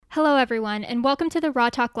Hello, everyone, and welcome to the Raw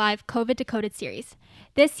Talk Live COVID Decoded series.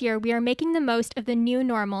 This year, we are making the most of the new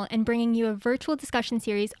normal and bringing you a virtual discussion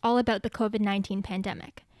series all about the COVID-19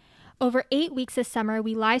 pandemic. Over 8 weeks this summer,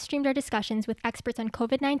 we live streamed our discussions with experts on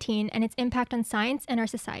COVID-19 and its impact on science and our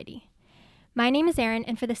society. My name is Erin,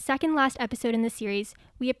 and for the second last episode in the series,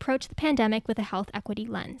 we approach the pandemic with a health equity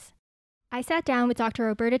lens. I sat down with Dr.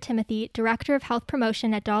 Roberta Timothy, Director of Health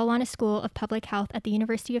Promotion at Dalla School of Public Health at the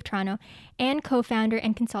University of Toronto and co-founder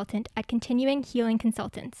and consultant at Continuing Healing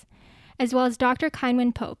Consultants, as well as Dr.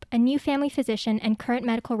 Kynwynn Pope, a new family physician and current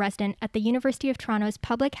medical resident at the University of Toronto's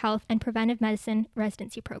Public Health and Preventive Medicine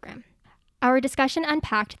residency program. Our discussion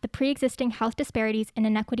unpacked the pre-existing health disparities and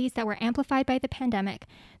inequities that were amplified by the pandemic,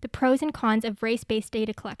 the pros and cons of race-based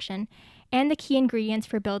data collection, and the key ingredients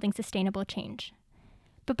for building sustainable change.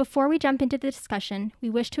 But before we jump into the discussion, we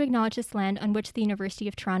wish to acknowledge this land on which the University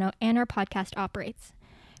of Toronto and our podcast operates.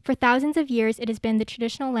 For thousands of years, it has been the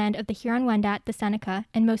traditional land of the Huron-Wendat, the Seneca,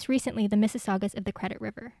 and most recently, the Mississaugas of the Credit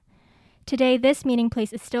River. Today, this meeting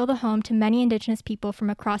place is still the home to many Indigenous people from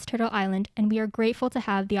across Turtle Island, and we are grateful to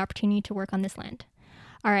have the opportunity to work on this land.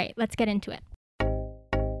 All right, let's get into it.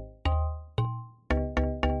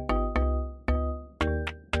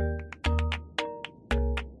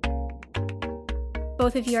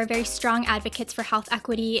 Both of you are very strong advocates for health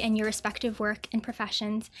equity in your respective work and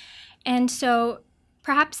professions. And so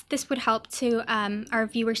perhaps this would help to our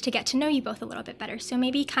viewers to get to know you both a little bit better. So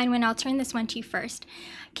maybe, Kynwynn, I'll turn this one to you first.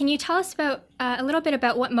 Can you tell us about a little bit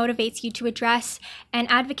about what motivates you to address and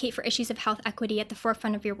advocate for issues of health equity at the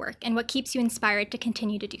forefront of your work, and what keeps you inspired to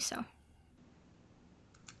continue to do so?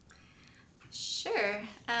 Sure.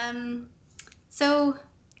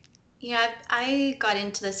 I got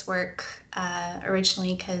into this work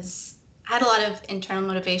originally because I had a lot of internal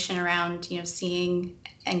motivation around, seeing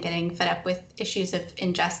and getting fed up with issues of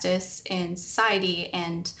injustice in society.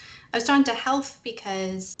 And I was drawn to health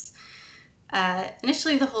because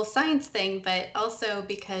initially the whole science thing, but also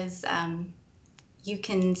because you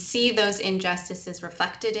can see those injustices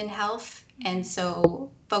reflected in health. And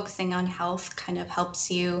so focusing on health kind of helps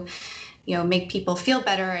you make people feel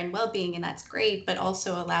better and well-being, and that's great, but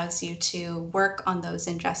also allows you to work on those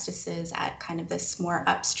injustices at kind of this more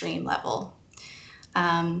upstream level.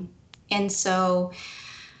 And so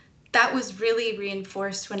that was really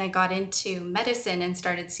reinforced when I got into medicine and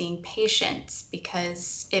started seeing patients,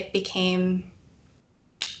 because it became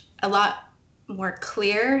a lot more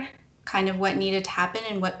clear kind of what needed to happen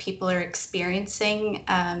and what people are experiencing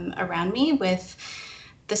around me with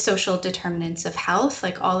the social determinants of health,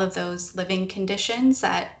 like all of those living conditions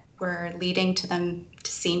that were leading to them to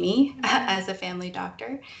see me as a family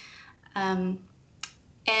doctor. And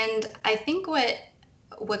I think what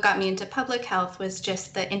got me into public health was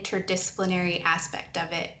just the interdisciplinary aspect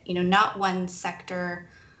of it. Not one sector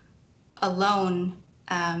alone,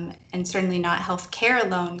 and certainly not healthcare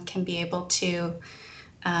alone, can be able to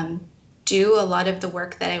do a lot of the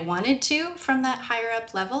work that I wanted to from that higher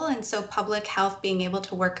up level. And so public health, being able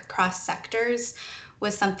to work across sectors,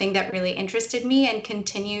 was something that really interested me and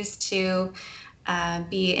continues to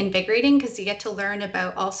be invigorating, because you get to learn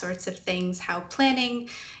about all sorts of things, how planning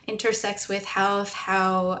intersects with health,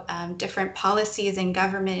 how different policies and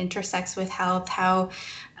government intersects with health, how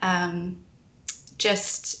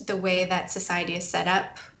just the way that society is set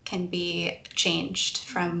up can be changed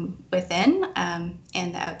from within and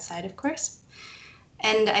the outside, of course.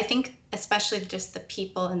 And I think especially just the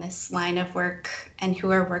people in this line of work and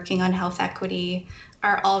who are working on health equity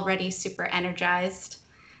are already super energized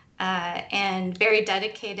and very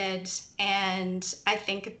dedicated. And I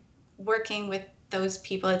think working with those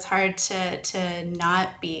people, it's hard to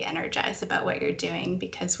not be energized about what you're doing,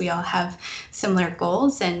 because we all have similar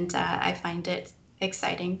goals. And I find it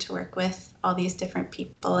exciting to work with all these different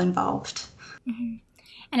people involved. Mm-hmm.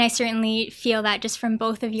 And I certainly feel that just from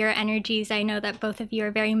both of your energies. I know that both of you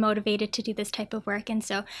are very motivated to do this type of work. And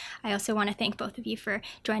so I also want to thank both of you for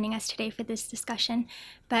joining us today for this discussion.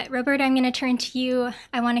 But Roberta, I'm going to turn to you.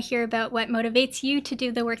 I want to hear about what motivates you to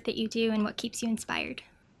do the work that you do and what keeps you inspired.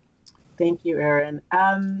 Thank you, Erin.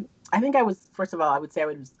 I think I was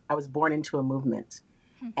born into a movement.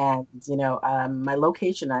 And, my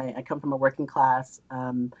location, I come from a working class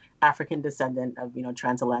African descendant of,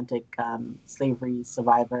 transatlantic slavery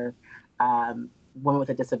survivor, woman with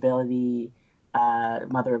a disability,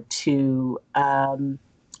 mother of two.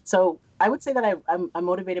 So I would say that I'm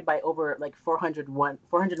motivated by over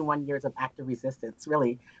 401 years of active resistance,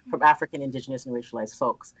 really, from African, Indigenous, and racialized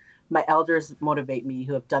folks. My elders motivate me,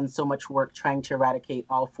 who have done so much work trying to eradicate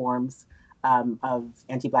all forms of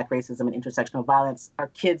anti-Black racism and intersectional violence. Our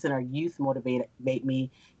kids and our youth motivate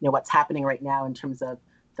me. What's happening right now in terms of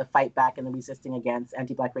the fight back and the resisting against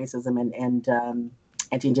anti-Black racism and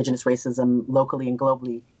anti-Indigenous racism locally and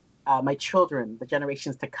globally. My children, the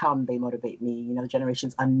generations to come, they motivate me. The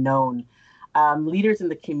generations unknown, leaders in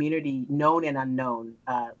the community, known and unknown,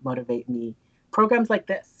 motivate me. Programs like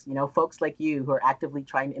this, folks like you who are actively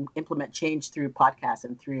trying to implement change through podcasts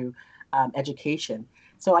and through education.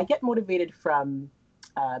 So I get motivated from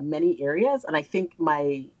many areas, and I think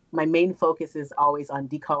my main focus is always on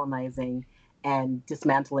decolonizing and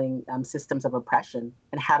dismantling systems of oppression,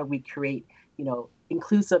 and how do we create,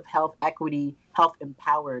 inclusive health equity, health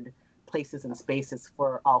empowered places and spaces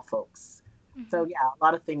for all folks. Mm-hmm. So yeah, a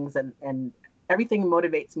lot of things, and everything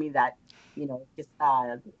motivates me that, just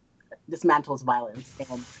dismantles violence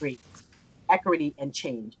and creates equity and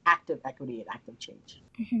change, active equity and active change.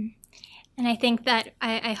 Mm-hmm. And I think that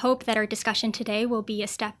I hope that our discussion today will be a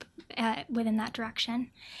step within that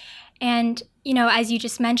direction. And, as you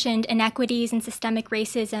just mentioned, inequities and systemic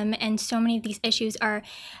racism and so many of these issues are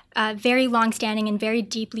very longstanding and very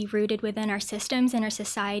deeply rooted within our systems and our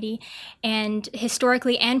society, and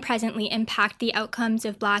historically and presently impact the outcomes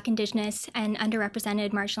of Black, Indigenous, and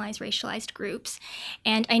underrepresented, marginalized, racialized groups.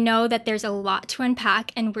 And I know that there's a lot to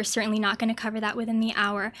unpack, and we're certainly not going to cover that within the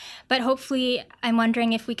hour. But hopefully, I'm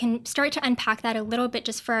wondering if we can start to unpack that a little bit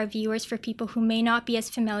just for our viewers, for people who may not be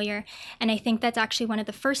as familiar. And I think that's actually one of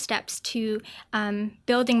the first steps to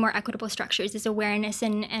building more equitable structures is awareness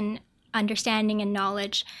and understanding and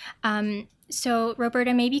knowledge. So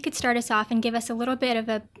Roberta, maybe you could start us off and give us a little bit of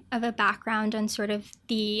a background on sort of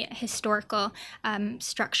the historical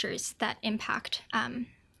structures that impact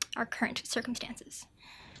our current circumstances.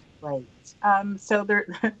 Right. So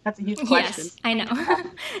that's a huge question. Yes, I know.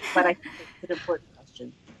 But I think it's an important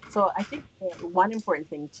question. So I think one important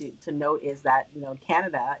thing to note is that,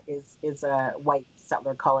 Canada is a white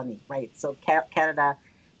settler colony, right? So Canada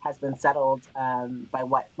has been settled by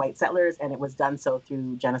white settlers, and it was done so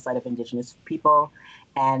through genocide of Indigenous people,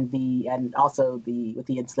 and also with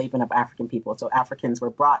the enslavement of African people. So Africans were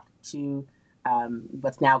brought to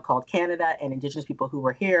what's now called Canada, and Indigenous people who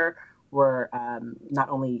were here were not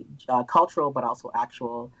only cultural but also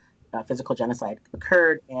actual physical genocide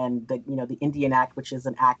occurred. And the Indian Act, which is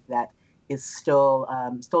an act that is still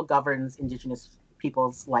governs Indigenous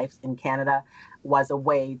people's lives in Canada, was a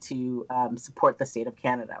way to support the state of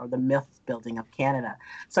Canada, or the myth building of Canada.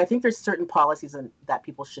 So I think there's certain policies that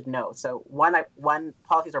people should know. So one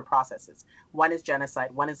policies or processes. One is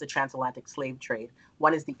genocide. One is the transatlantic slave trade.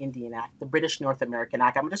 One is the Indian Act, the British North American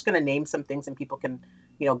Act. I'm just going to name some things, and people can,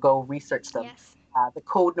 go research them. Yes. The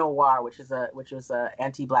Code Noir, which was a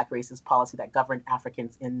anti-Black racist policy that governed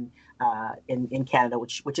Africans in Canada,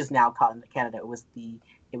 which is now called Canada.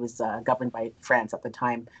 It was governed by France at the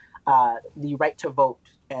time. The right to vote,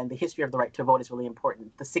 and the history of the right to vote is really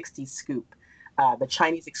important. The 60s Scoop, the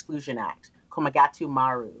Chinese Exclusion Act, Komagatu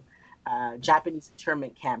Maru, Japanese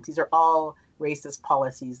internment camps. These are all racist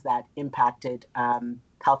policies that impacted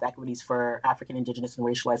health equities for African, Indigenous, and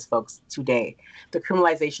racialized folks today. The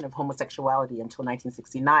criminalization of homosexuality until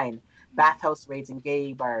 1969, bathhouse raids in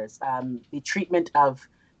gay bars, the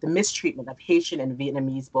mistreatment of Haitian and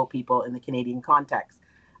Vietnamese boat people in the Canadian context.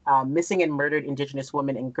 Missing and murdered Indigenous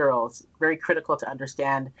women and girls. Very critical to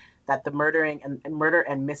understand that the murder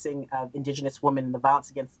and missing of Indigenous women and the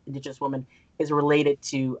violence against Indigenous women is related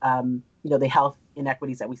to the health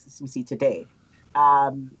inequities that we see today.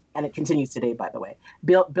 And it continues today, by the way.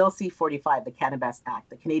 Bill C-45, the Cannabis Act,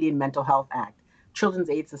 the Canadian Mental Health Act, Children's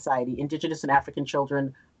Aid Society. Indigenous and African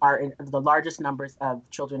children are in the largest numbers of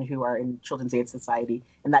children who are in Children's Aid Society,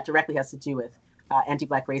 and that directly has to do with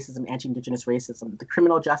anti-Black racism, anti-Indigenous racism. The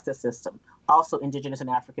criminal justice system, also Indigenous and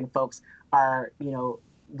African folks are,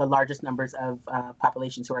 the largest numbers of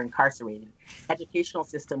populations who are incarcerated. Educational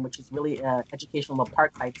system, which is really an educational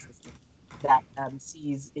apartheid system that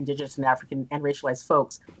sees Indigenous and African and racialized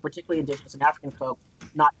folks, particularly Indigenous and African folks,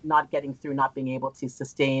 not getting through, not being able to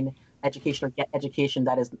sustain education or get education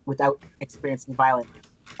that is without experiencing violence.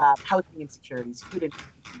 Housing insecurities, food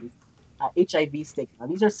insecurities, HIV stigma.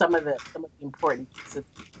 These are some of the important pieces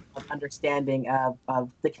of understanding of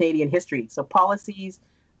the Canadian history. So policies,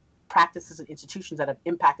 practices, and institutions that have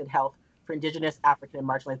impacted health for Indigenous, African, and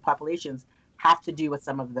marginalized populations have to do with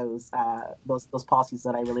some of those policies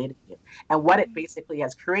that I related to. And what it basically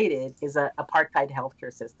has created is an apartheid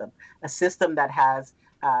healthcare system, a system that has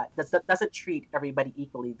that doesn't treat everybody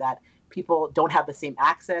equally, that people don't have the same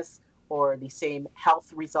access or the same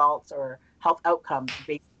health results or health outcomes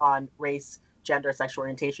based on race, gender, sexual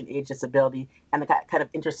orientation, age, disability, and the kind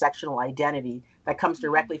of intersectional identity that comes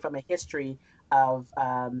directly from a history of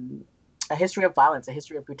violence, a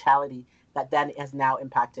history of brutality that then has now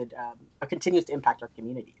impacted or continues to impact our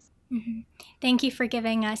communities. Mm-hmm. Thank you for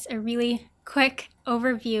giving us a really quick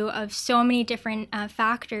overview of so many different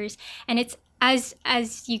factors. And it's,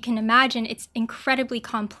 as you can imagine, it's incredibly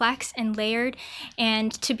complex and layered.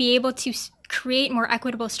 And to be able to create more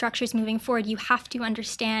equitable structures moving forward, you have to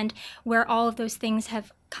understand where all of those things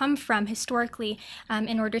have come from historically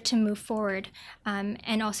in order to move forward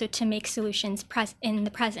and also to make solutions in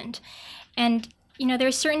the present. And, there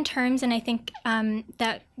are certain terms, and I think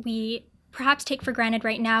that we perhaps take for granted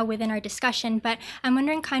right now within our discussion, but I'm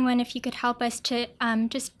wondering, Kind Wen, if you could help us to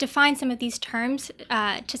just define some of these terms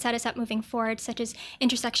to set us up moving forward, such as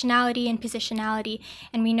intersectionality and positionality.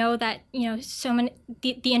 And we know that, so many,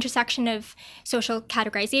 the intersection of social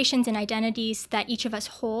categorizations and identities that each of us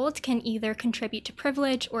hold can either contribute to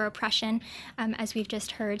privilege or oppression, as we've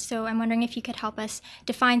just heard. So I'm wondering if you could help us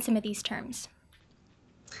define some of these terms.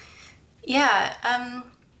 Yeah.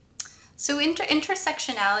 So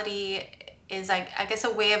intersectionality is, I guess,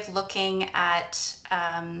 a way of looking at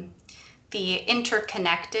the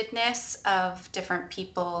interconnectedness of different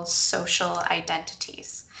people's social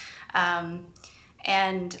identities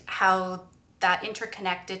and how that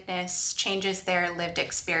interconnectedness changes their lived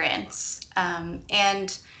experience.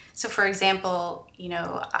 And so, for example,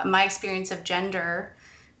 my experience of gender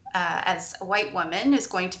as a white woman is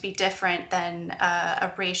going to be different than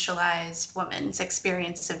a racialized woman's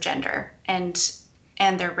experience of gender and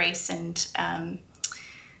their race and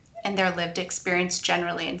their lived experience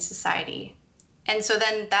generally in society. And so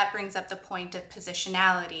then that brings up the point of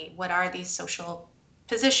positionality. What are these social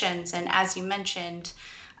positions? And as you mentioned,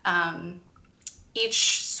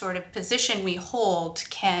 each sort of position we hold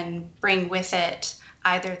can bring with it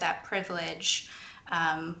either that privilege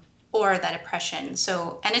or that oppression.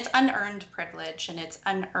 So, and it's unearned privilege and it's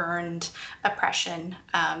unearned oppression.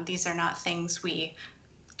 These are not things we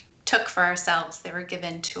took for ourselves, they were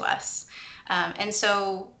given to us. And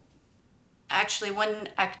so actually one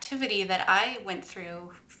activity that I went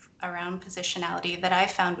through around positionality that I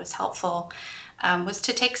found was helpful was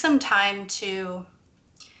to take some time to,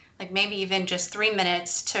 like maybe even just 3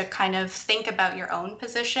 minutes, to kind of think about your own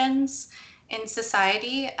positions in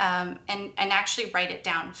society and actually write it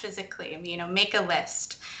down physically. Make a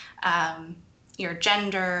list. Your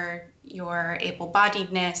gender, your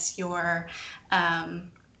able-bodiedness, your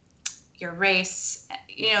race,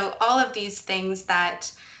 all of these things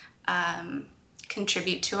that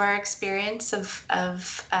contribute to our experience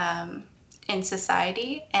of in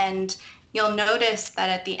society. And you'll notice that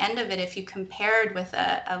at the end of it, if you compared with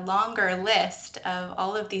a longer list of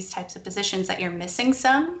all of these types of positions, that you're missing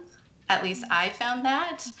some. At least I found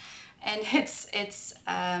that. And it's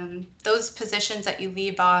those positions that you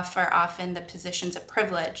leave off are often the positions of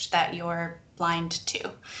privilege that you're blind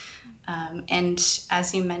to. And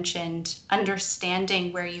as you mentioned,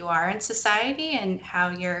 understanding where you are in society and how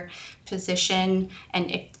your position and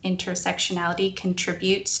intersectionality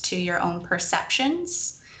contributes to your own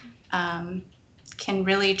perceptions can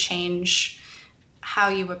really change how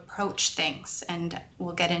you approach things. And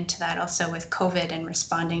we'll get into that also with COVID and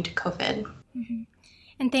responding to COVID. Mm-hmm.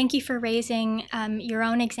 And thank you for raising your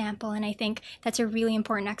own example. And I think that's a really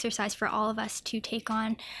important exercise for all of us to take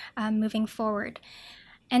on moving forward.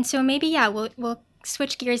 And so maybe, we'll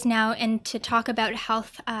switch gears now and to talk about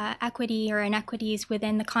health equity or inequities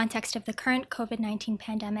within the context of the current COVID-19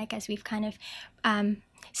 pandemic, as we've kind of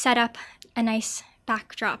set up a nice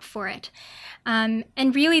backdrop for it. And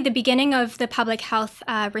really the beginning of the public health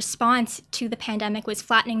response to the pandemic was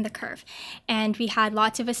flattening the curve. And we had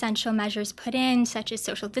lots of essential measures put in, such as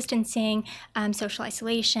social distancing, social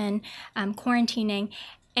isolation, quarantining.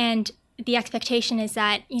 And the expectation is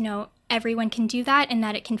that, everyone can do that and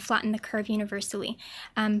that it can flatten the curve universally.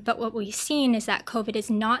 But what we've seen is that COVID is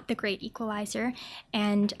not the great equalizer.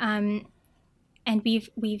 And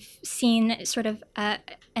we've seen sort of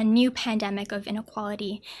a new pandemic of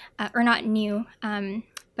inequality, or not new,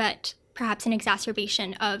 but perhaps an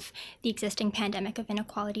exacerbation of the existing pandemic of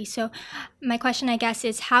inequality. So my question, I guess,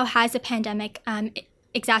 is how has the pandemic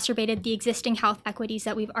exacerbated the existing health inequities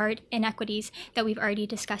that we've already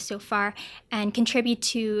discussed so far, and contribute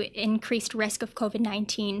to increased risk of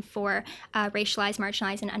COVID-19 for racialized,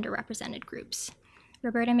 marginalized, and underrepresented groups?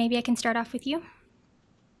 Roberta, maybe I can start off with you.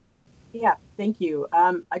 Yeah, thank you.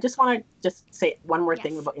 I just want to say one more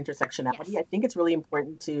thing about intersectionality. Yes. I think it's really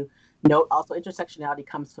important to note also intersectionality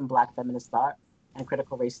comes from Black feminist thought and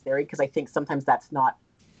critical race theory, because I think sometimes that's not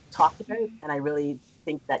talked about. And I really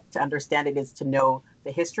think that to understand it is to know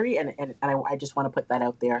the history. And I just want to put that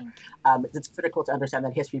out there. It's critical to understand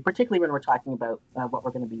that history, particularly when we're talking about what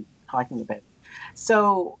we're going to be talking about.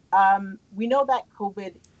 So we know that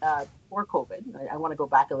before COVID, I want to go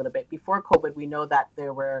back a little bit. Before COVID, we know that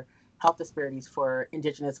there were health disparities for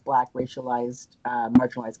Indigenous, Black, racialized,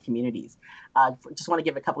 marginalized communities. Just want to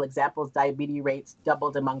give a couple examples. Diabetes rates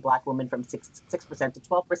doubled among Black women from 6% to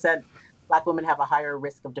 12%. Black women have a higher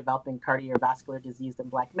risk of developing cardiovascular disease than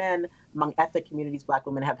Black men. Among ethnic communities, Black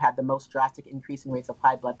women have had the most drastic increase in rates of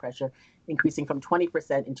high blood pressure, increasing from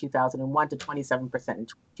 20% in 2001 to 27% in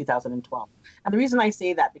 2012. And the reason I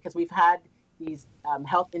say that, because we've had these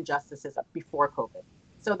health injustices before COVID.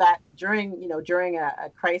 So that during a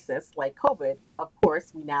crisis like COVID, of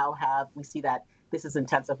course, we see that this is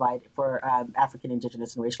intensified for African,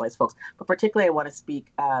 Indigenous, and racialized folks. But particularly, I want to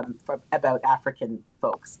speak about African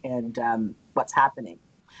folks and what's happening.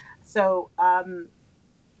 So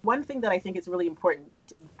one thing that I think is really important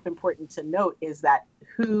to note is that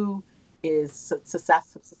who is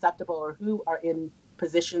susceptible or who are in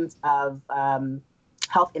positions of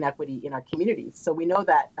health inequity in our communities. So we know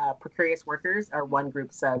that precarious workers are one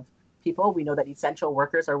group of people. We know that essential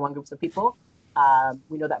workers are one group of people.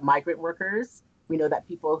 We know that migrant workers. We know that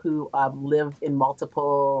people who live in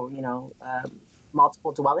multiple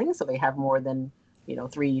dwellings, so they have more than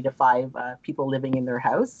 3 to 5 people living in their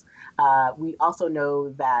house. We also know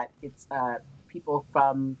that it's people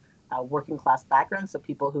from working class backgrounds, so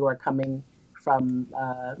people who are coming from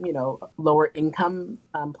lower income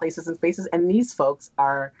places and spaces, and these folks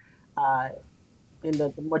are in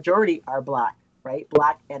the majority are Black, right?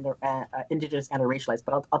 Black and Indigenous and racialized.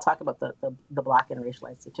 But I'll talk about the Black and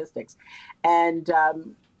racialized statistics. And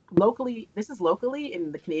this is locally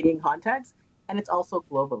in the Canadian context, and it's also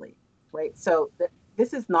globally, right? So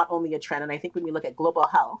this is not only a trend, and I think when we look at global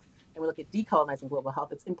health and we look at decolonizing global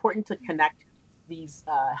health, it's important to connect these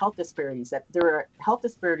health disparities, that there are health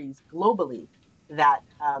disparities globally that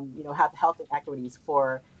have health inequities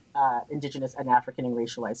for Indigenous and African and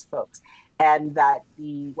racialized folks. And that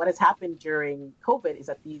what has happened during COVID is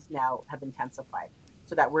that these now have intensified,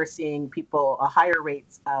 so that we're seeing higher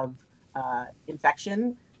rates of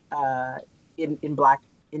infection in Black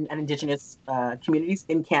and Indigenous communities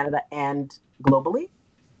in Canada and globally.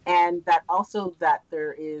 And that also that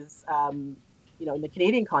there is, in the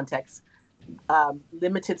Canadian context,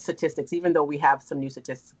 limited statistics, even though we have some new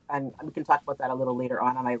statistics, and we can talk about that a little later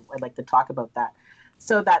on, and I'd like to talk about that.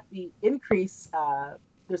 So that there's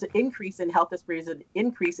an increase in health disparities, an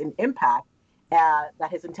increase in impact that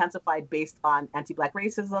has intensified based on anti-Black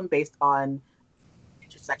racism, based on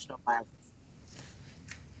intersectional violence.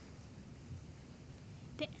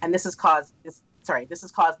 And this has caused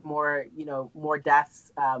more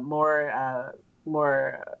deaths, more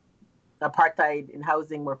apartheid in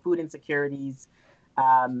housing, more food insecurities,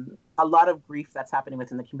 a lot of grief that's happening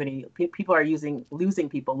within the community. People are losing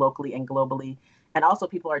people locally and globally, and also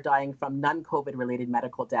people are dying from non-COVID related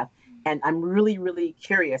medical death. And I'm really, really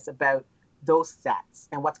curious about those stats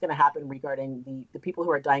and what's going to happen regarding the people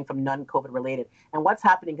who are dying from non-COVID related, and what's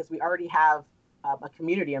happening, because we already have a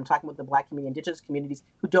community, I'm talking about the Black community, Indigenous communities,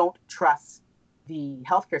 who don't trust the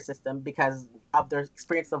healthcare system because of their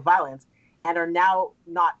experience of violence, and are now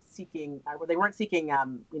not seeking, they weren't seeking,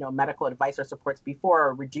 medical advice or supports before,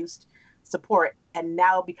 or reduced support. And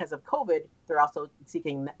now because of COVID, they're also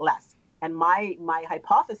seeking less. And my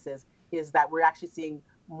hypothesis is that we're actually seeing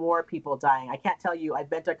more people dying. I can't tell you, I've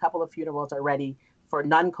been to a couple of funerals already for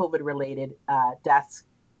non-COVID related deaths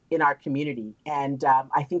in our community. And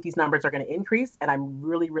I think these numbers are going to increase. And I'm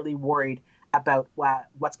really, really worried about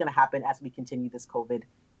what's going to happen as we continue this COVID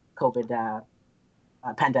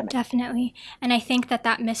pandemic. Definitely. And I think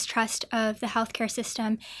that mistrust of the healthcare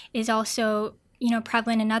system is also,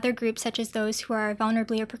 prevalent in other groups, such as those who are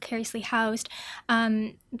vulnerably or precariously housed.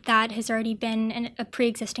 That has already been a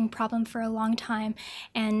pre-existing problem for a long time.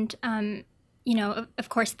 And, of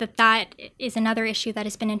course, that is another issue that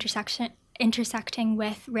has been intersecting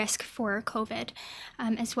with risk for COVID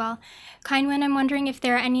as well. Kye Nguyen, I'm wondering if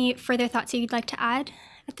there are any further thoughts that you'd like to add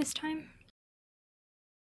at this time?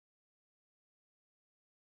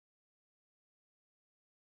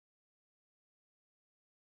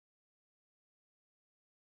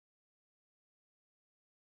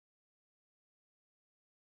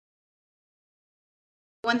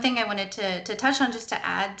 One thing I wanted to touch on, just to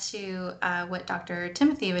add to what Dr.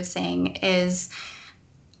 Timothy was saying, is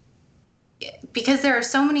because there are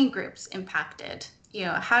so many groups impacted,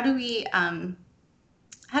 how do we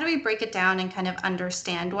break it down and kind of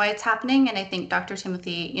understand why it's happening? And I think Dr.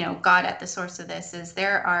 Timothy, got at the source of this, is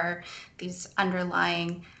there are these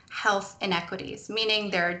underlying health inequities,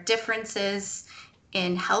 meaning there are differences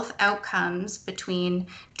in health outcomes between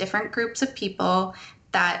different groups of people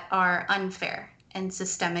that are unfair and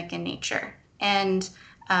systemic in nature. And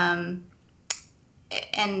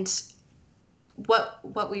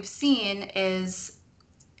what we've seen is,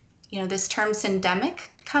 this term syndemic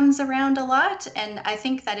comes around a lot, and I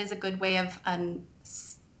think that is a good way of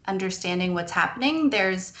understanding what's happening.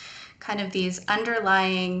 There's kind of these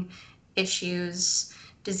underlying issues,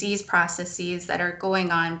 disease processes that are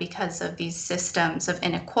going on because of these systems of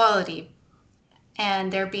inequality,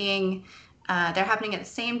 and they're happening at the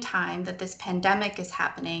same time that this pandemic is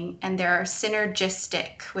happening, and they're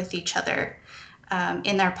synergistic with each other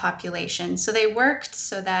in their population. So they worked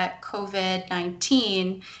so that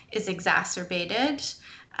COVID-19 is exacerbated,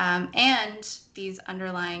 and these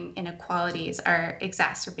underlying inequalities are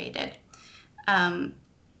exacerbated. And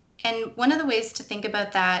one of the ways to think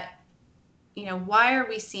about that, why are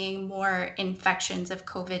we seeing more infections of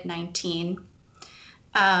COVID-19?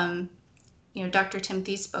 Dr.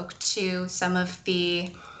 Timothy spoke to some of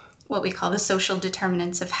what we call the social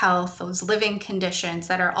determinants of health, those living conditions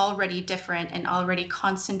that are already different and already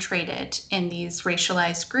concentrated in these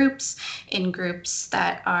racialized groups, in groups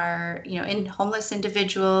that are, in homeless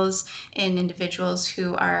individuals, in individuals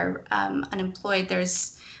who are unemployed.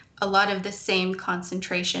 There's a lot of the same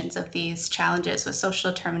concentrations of these challenges with social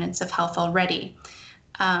determinants of health already.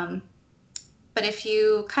 But if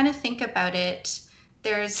you kind of think about it,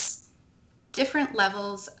 there's different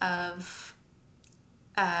levels of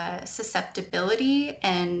susceptibility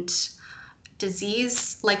and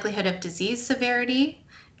likelihood of disease severity.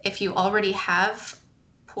 If you already have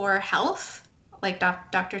poor health, like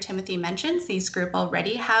Dr. Timothy mentions, these groups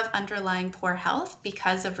already have underlying poor health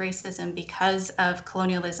because of racism, because of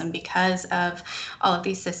colonialism, because of all of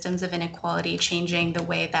these systems of inequality changing the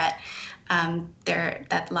way that their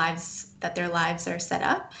lives are set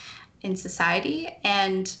up in society.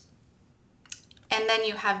 And then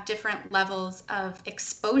you have different levels of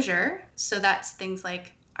exposure. So that's things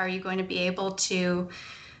like, are you going to be able to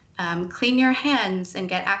clean your hands and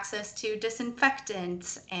get access to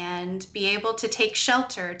disinfectants and be able to take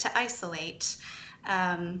shelter to isolate,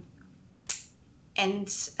 and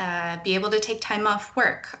be able to take time off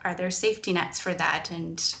work? Are there safety nets for that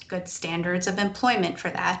and good standards of employment for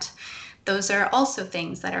that? Those are also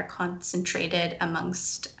things that are concentrated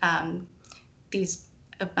amongst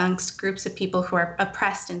groups of people who are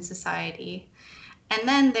oppressed in society. And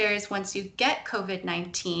then there's, once you get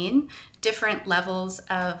COVID-19, different levels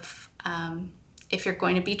of if you're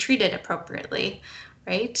going to be treated appropriately,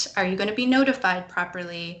 right? Are you going to be notified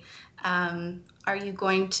properly? Are you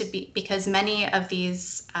going to be, because many of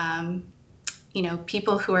these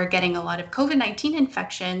people who are getting a lot of COVID-19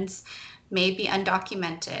 infections may be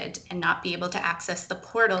undocumented and not be able to access the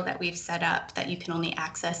portal that we've set up that you can only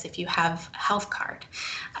access if you have a health card.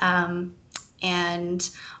 And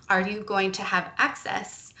are you going to have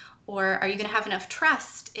access, or are you going to have enough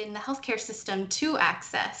trust in the healthcare system to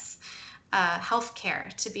access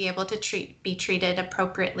healthcare to be able to be treated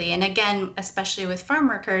appropriately? And again, especially with farm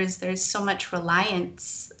workers, there's so much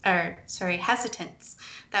hesitance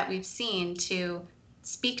that we've seen to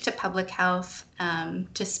speak to public health,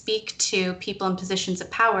 to speak to people in positions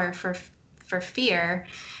of power for fear,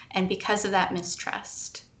 and because of that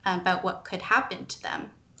mistrust about what could happen to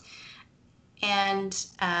them. And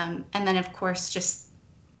then, of course, just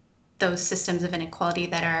those systems of inequality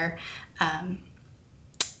that are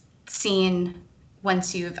seen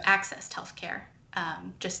once you've accessed healthcare,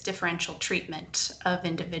 just differential treatment of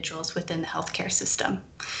individuals within the healthcare system.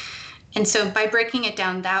 And so by breaking it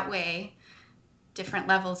down that way, different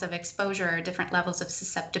levels of exposure, different levels of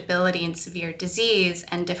susceptibility and severe disease,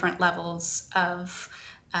 and different levels of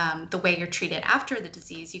the way you're treated after the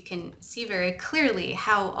disease, you can see very clearly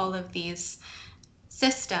how all of these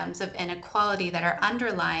systems of inequality that are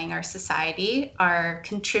underlying our society are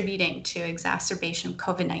contributing to exacerbation of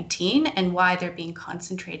COVID-19 and why they're being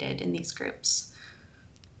concentrated in these groups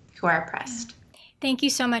who are oppressed. Thank you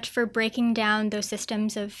so much for breaking down those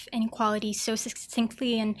systems of inequality so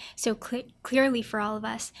succinctly and so clearly for all of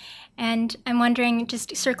us. And I'm wondering,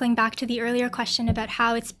 just circling back to the earlier question about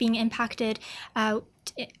how it's being impacted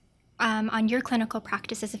on your clinical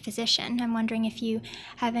practice as a physician, I'm wondering if you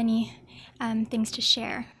have any things to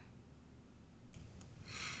share.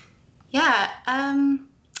 Yeah,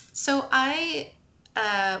 so I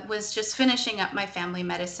was just finishing up my family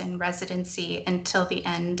medicine residency until the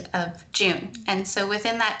end of June. And so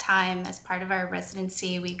within that time, as part of our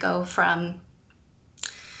residency, we go from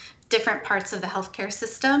different parts of the healthcare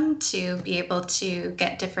system to be able to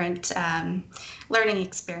get different learning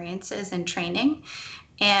experiences and training.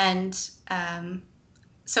 And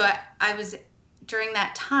so I was, during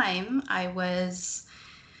that time, I was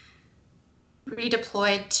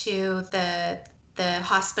redeployed to the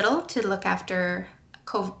hospital to look after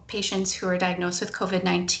patients who were diagnosed with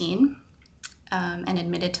COVID-19 and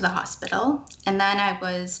admitted to the hospital. And then I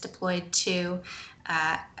was deployed to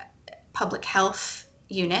public health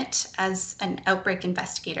unit as an outbreak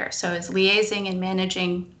investigator. So I was liaising and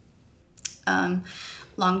managing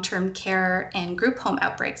long-term care and group home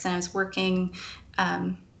outbreaks, and I was working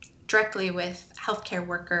directly with healthcare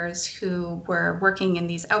workers who were working in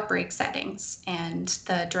these outbreak settings and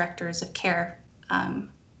the directors of care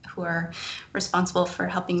who are responsible for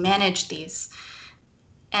helping manage these.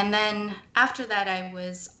 And then after that, I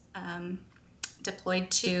was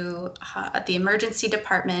deployed to the emergency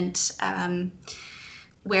department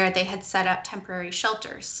where they had set up temporary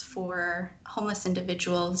shelters for homeless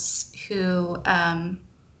individuals who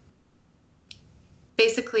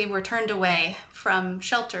basically were turned away from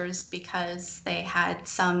shelters because they had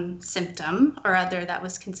some symptom or other that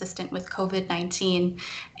was consistent with COVID-19,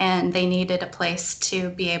 and they needed a place to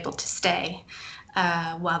be able to stay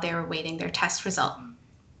while they were waiting their test result.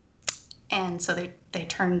 And so they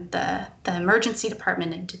turned the emergency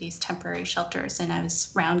department into these temporary shelters, and I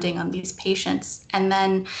was rounding on these patients. And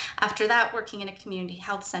then after that, working in a community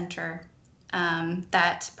health center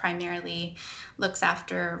that primarily looks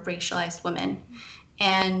after racialized women.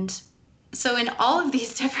 And so in all of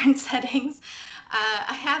these different settings,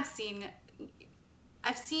 I've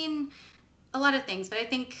seen a lot of things, but I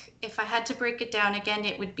think if I had to break it down again,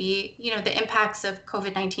 it would be, the impacts of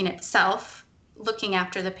COVID-19 itself, looking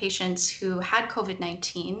after the patients who had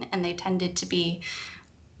COVID-19, and they tended to be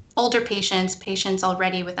older patients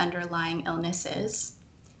already with underlying illnesses.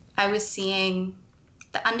 I was seeing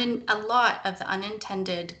a lot of the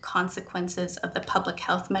unintended consequences of the public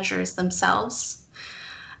health measures themselves.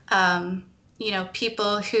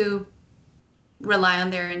 People who rely on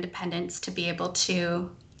their independence to be able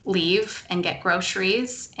to leave and get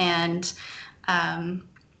groceries and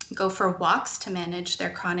go for walks to manage their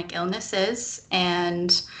chronic illnesses.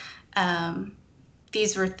 And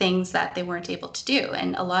these were things that they weren't able to do.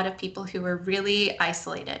 And a lot of people who were really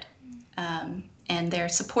isolated and their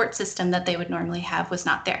support system that they would normally have was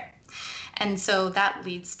not there. And so that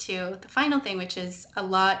leads to the final thing, which is a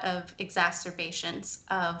lot of exacerbations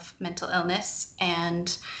of mental illness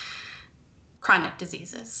and chronic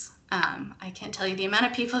diseases. I can't tell you the amount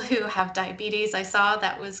of people who have diabetes I saw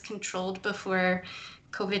that was controlled before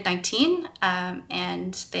COVID-19,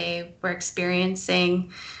 and they were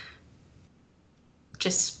experiencing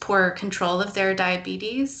just poor control of their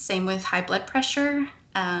diabetes. Same with high blood pressure.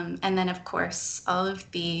 And then, of course, all of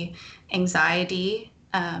the anxiety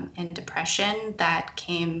and depression that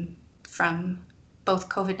came from both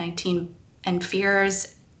COVID-19 and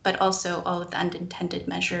fears, but also all of the unintended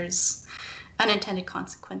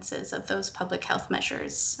consequences of those public health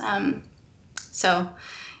measures. So,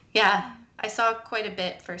 yeah, I saw quite a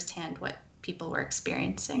bit firsthand what people were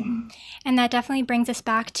experiencing. Mm-hmm. And that definitely brings us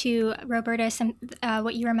back to, Roberta,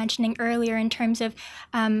 what you were mentioning earlier in terms of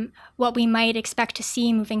what we might expect to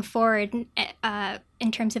see moving forward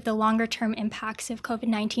in terms of the longer term impacts of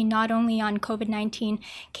COVID-19, not only on COVID-19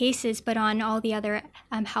 cases, but on all the other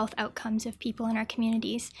health outcomes of people in our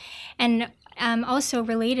communities. And also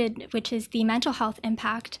related, which is the mental health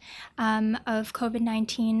impact of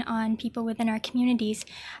COVID-19 on people within our communities.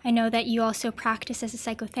 I know that you also practice as a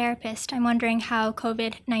psychotherapist. I'm wondering how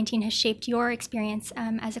COVID-19 has shaped your experience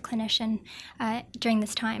as a clinician during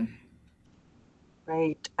this time.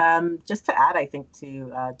 Right. Just to add, I think,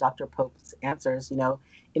 to Dr. Pope's answers,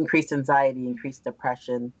 increased anxiety, increased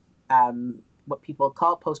depression, what people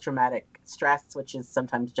call post-traumatic stress, which is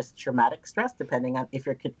sometimes just traumatic stress, depending on if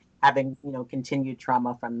you're having, continued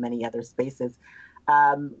trauma from many other spaces.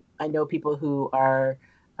 I know people who are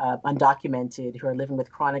undocumented, who are living with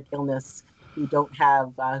chronic illness, who don't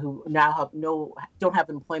have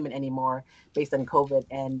employment anymore based on COVID,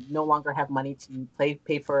 and no longer have money to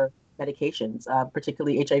pay for medications,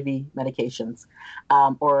 particularly HIV medications,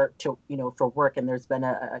 or to for work. And there's been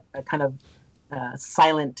a kind of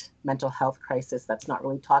silent mental health crisis that's not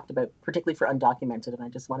really talked about, particularly for undocumented. And I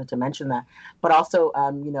just wanted to mention that. But also,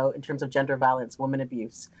 in terms of gender violence, women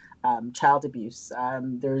abuse, child abuse,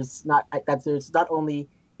 there's not only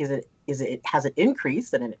has it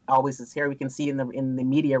increased, and it always is here. We can see in the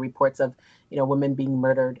media reports of women being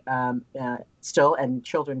murdered still, and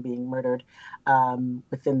children being murdered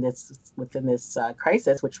within this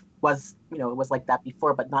crisis, which was it was like that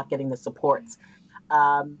before, but not getting the supports.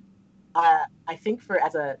 I think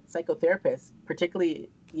as a psychotherapist, particularly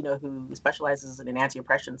who specializes in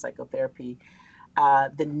anti-oppression psychotherapy,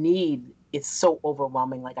 the need is so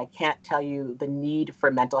overwhelming. Like I can't tell you the need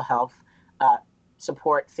for mental health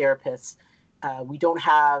support therapists. We don't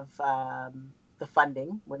have the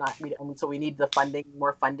funding. So we need the funding,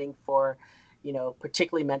 more funding for,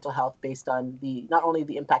 particularly mental health based on not only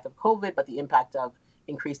the impact of COVID, but the impact of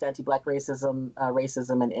increased anti-Black racism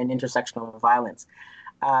and intersectional violence.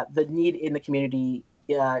 The need in the community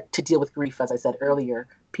to deal with grief, as I said earlier.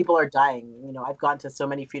 People are dying. I've gone to so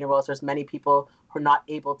many funerals. There's many people who are not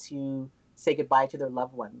able to say goodbye to their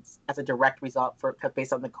loved ones as a direct result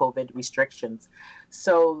based on the COVID restrictions.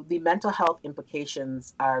 So the mental health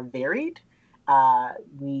implications are varied.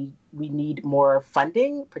 We need more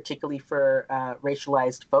funding, particularly for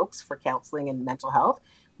racialized folks for counseling and mental health.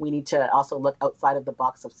 We need to also look outside of the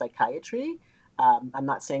box of psychiatry. I'm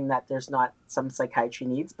not saying that there's not some psychiatry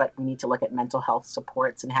needs, but we need to look at mental health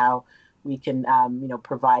supports and how we can,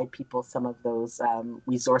 provide people some of those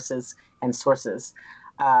resources and sources.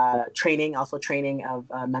 Training of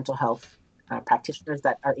mental health practitioners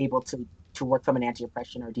that are able to work from an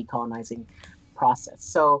anti-oppression or decolonizing process.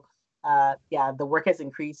 So, the work has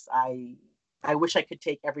increased. I wish I could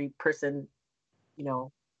take every person,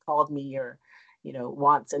 called me or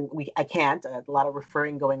wants, and I can't. A lot of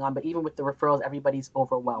referring going on, but even with the referrals, everybody's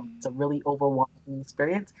overwhelmed. It's a really overwhelming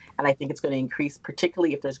experience, and I think it's going to increase,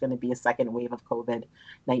 particularly if there's going to be a second wave of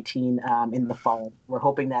COVID-19 in the fall. We're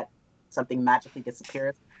hoping that something magically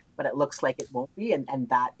disappears, but it looks like it won't be, and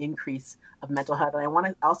that increase of mental health. And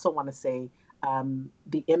I also want to say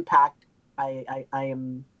the impact. I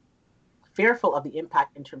am fearful of the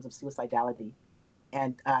impact in terms of suicidality,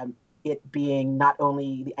 and it being not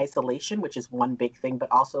only the isolation, which is one big thing,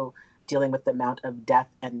 but also dealing with the amount of death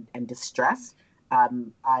and distress.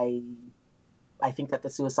 I think that the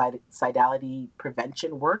suicidality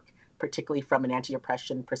prevention work, particularly from an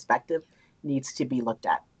anti-oppression perspective, needs to be looked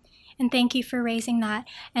at. And thank you for raising that.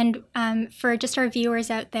 And for just our viewers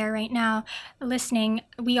out there right now listening,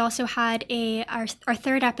 we also had our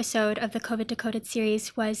third episode of the COVID Decoded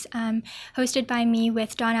series was hosted by me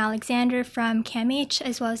with Don Alexander from CAMH,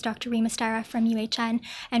 as well as Dr. Rima Stara from UHN.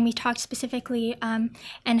 And we talked specifically and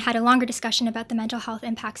had a longer discussion about the mental health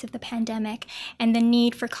impacts of the pandemic and the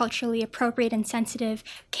need for culturally appropriate and sensitive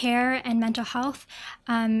care and mental health,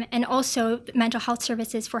 and also mental health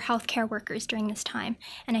services for healthcare workers during this time.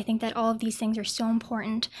 And I think that all of these things are so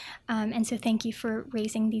important. And so thank you for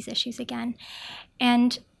raising these issues again.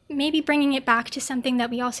 And maybe bringing it back to something that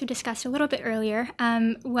we also discussed a little bit earlier,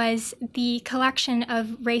 was the collection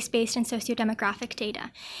of race-based and sociodemographic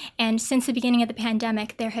data. And since the beginning of the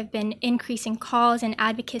pandemic, there have been increasing calls and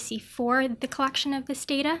advocacy for the collection of this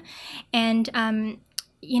data. And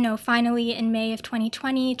finally in May of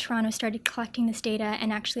 2020, Toronto started collecting this data,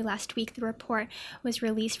 and actually last week the report was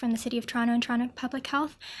released from the City of Toronto and Toronto Public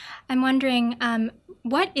Health. I'm wondering,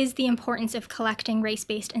 what is the importance of collecting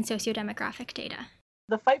race-based and sociodemographic data?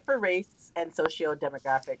 The fight for race and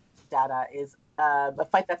socio-demographic data is a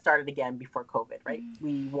fight that started again before COVID, right? Mm-hmm.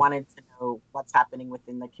 We wanted to know what's happening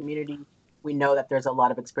within the community. We know that there's a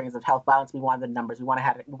lot of experience of health violence. We wanted the numbers. We want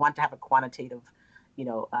to have a quantitative,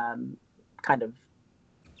 kind of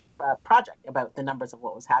project about the numbers of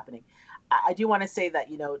what was happening. I do want to say that,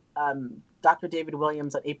 Dr. David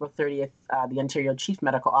Williams on April 30th, the Ontario Chief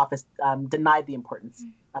Medical Office denied the importance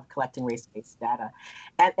of collecting race-based data.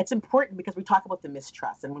 And it's important because we talk about the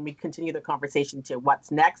mistrust. And when we continue the conversation to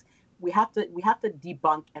what's next, we have to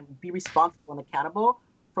debunk and be responsible and accountable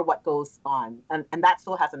for what goes on. And that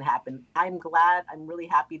still hasn't happened. I'm really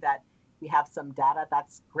happy that we have some data.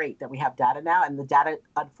 That's great that we have data now. And the data,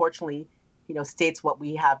 unfortunately, states what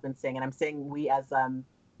we have been saying. And I'm saying we as,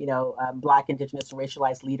 Black, Indigenous, and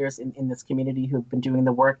racialized leaders in this community who've been doing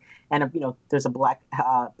the work. And, there's a Black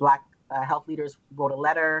health leaders wrote a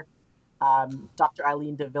letter. Dr.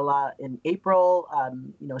 Eileen Davila in April,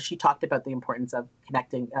 she talked about the importance of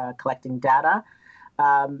collecting data.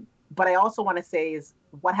 But I also want to say is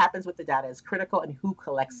what happens with the data is critical, and who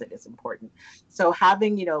collects it is important. So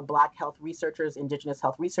having, Black health researchers, Indigenous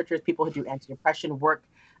health researchers, people who do anti-oppression work,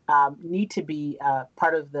 need to be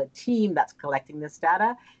part of the team that's collecting this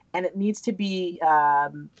data, and it needs to be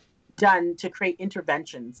done to create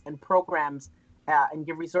interventions and programs and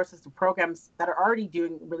give resources to programs that are already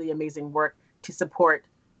doing really amazing work to support,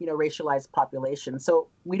 racialized populations. So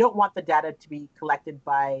we don't want the data to be collected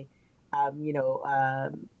by,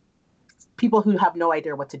 people who have no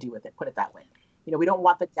idea what to do with it, put it that way. We don't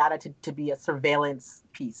want the data to be a surveillance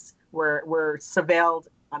piece. We're surveilled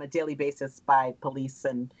on a daily basis by police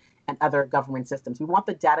and other government systems. We want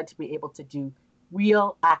the data to be able to do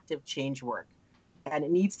real active change work. And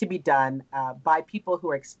it needs to be done by people who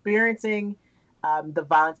are experiencing the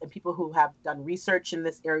violence, and people who have done research in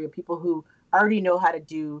this area, people who already know how to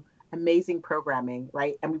do amazing programming,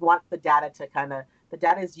 right? And we want the data to the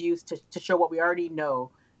data is used to show what we already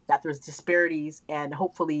know, that there's disparities, and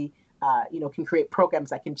hopefully, can create programs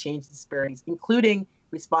that can change disparities, including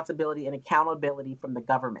responsibility and accountability from the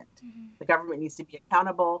government. Mm-hmm. The government needs to be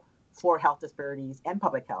accountable for health disparities and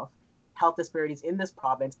public health disparities in this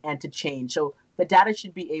province, and to change. So the data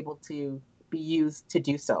should be able to be used to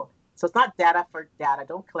do so. So it's not data for data.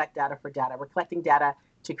 Don't collect data for data. We're collecting data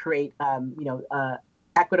to create,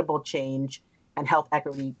 equitable change and health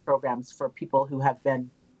equity programs for people who have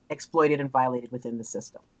been exploited and violated within the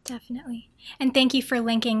system. Definitely. And thank you for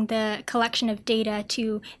linking the collection of data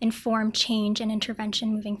to inform change and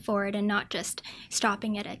intervention moving forward, and not just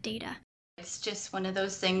stopping it at data. It's just one of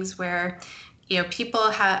those things where,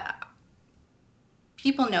 people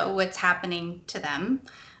know what's happening to them,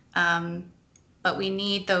 but we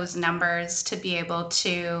need those numbers to be able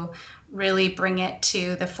to really bring it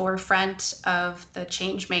to the forefront of the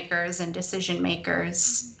change makers and decision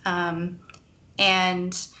makers.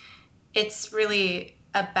 And it's really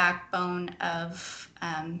a backbone of,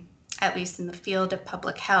 at least in the field of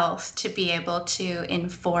public health, to be able to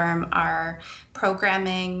inform our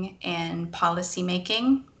programming and policy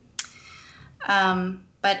making.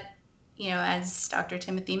 But as Dr.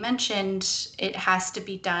 Timothy mentioned, it has to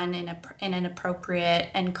be done in an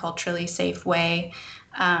appropriate and culturally safe way.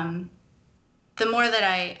 The more that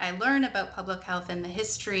I learn about public health and the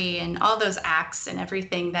history and all those acts and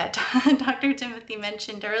everything that Dr. Timothy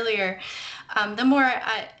mentioned earlier, the more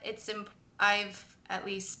I've at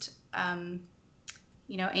least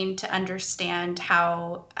aimed to understand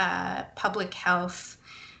how public health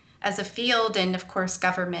as a field, and of course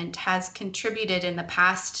government, has contributed in the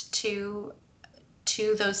past to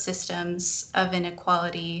those systems of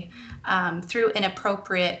inequality through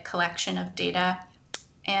inappropriate collection of data.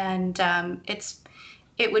 And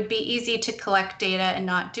it would be easy to collect data and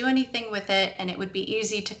not do anything with it, and it would be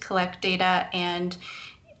easy to collect data and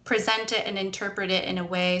present it and interpret it in a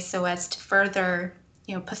way so as to further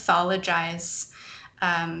pathologize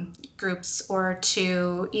groups, or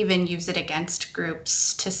to even use it against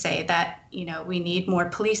groups to say that we need more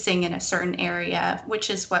policing in a certain area, which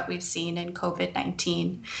is what we've seen in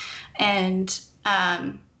COVID-19. And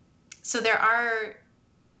so there are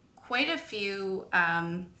quite a few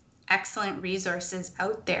excellent resources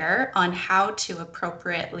out there on how to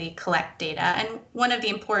appropriately collect data. And one of the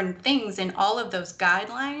important things in all of those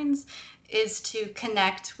guidelines is to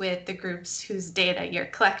connect with the groups whose data you're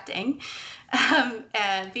collecting,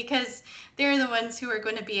 because they're the ones who are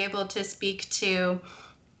going to be able to speak to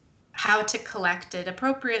how to collect it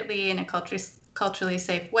appropriately in a culturally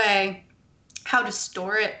safe way, how to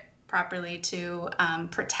store it properly to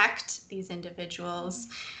protect these individuals,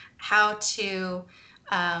 how to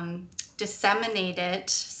disseminate it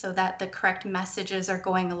so that the correct messages are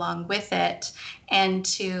going along with it, and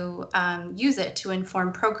to use it to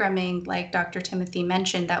inform programming, like Dr. Timothy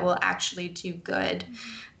mentioned, that will actually do good.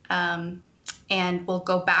 And will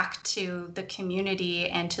go back to the community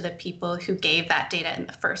and to the people who gave that data in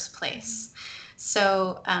the first place.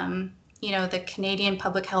 So, the Canadian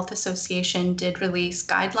Public Health Association did release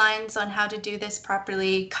guidelines on how to do this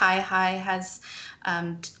properly. CIHI has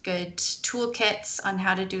good toolkits on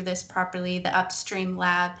how to do this properly. The Upstream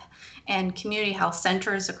Lab and community health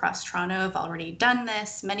centers across Toronto have already done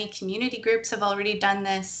this. Many community groups have already done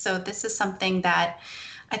this. So this is something that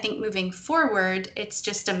I think moving forward, it's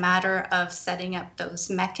just a matter of setting up those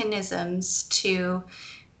mechanisms to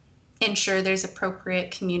ensure there's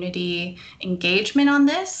appropriate community engagement on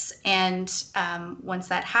this. And once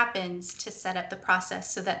that happens, to set up the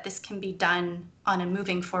process so that this can be done on a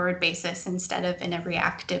moving forward basis instead of in a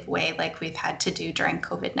reactive way like we've had to do during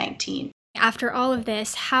COVID-19. After all of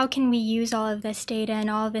this, how can we use all of this data and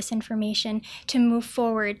all of this information to move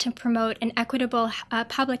forward to promote an equitable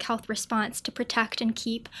public health response to protect and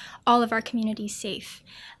keep all of our communities safe?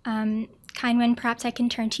 Kine Nguyen, perhaps I can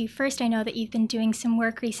turn to you first. I know that you've been doing some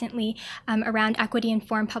work recently around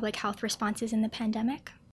equity-informed public health responses in the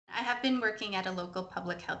pandemic. I have been working at a local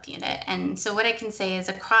public health unit, and so what I can say is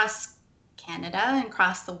across Canada and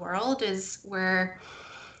across the world is we're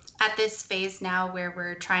at this phase now where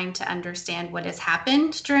we're trying to understand what has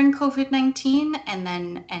happened during COVID-19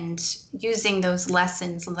 and using those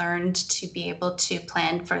lessons learned to be able to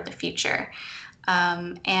plan for the future.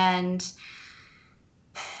 And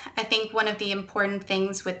I think one of the important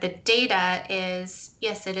things with the data is,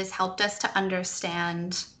 yes, it has helped us to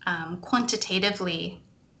understand quantitatively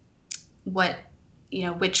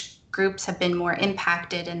which groups have been more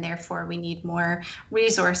impacted, and therefore we need more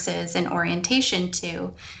resources and orientation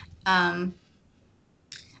to.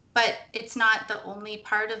 but it's not the only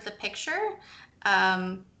part of the picture.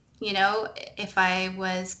 Um, you know, if I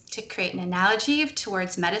was to create an analogy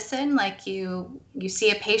towards medicine, like you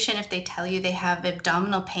see a patient, if they tell you they have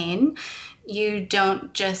abdominal pain, you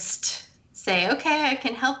don't just say, okay, I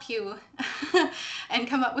can help you and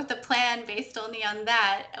come up with a plan based only on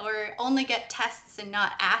that, or only get tests and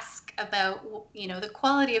not ask about, you know, the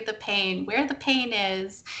quality of the pain, where the pain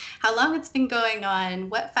is, how long it's been going on,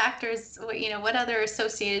 what factors, you know, what other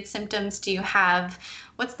associated symptoms do you have,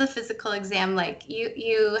 what's the physical exam like.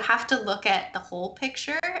 You have to look at the whole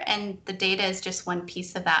picture, and the data is just one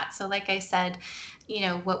piece of that. So like I said, you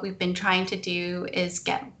know, what we've been trying to do is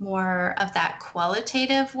get more of that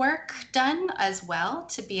qualitative work done as well,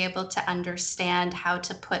 to be able to understand how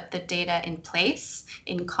to put the data in place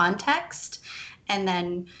in context, and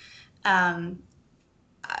then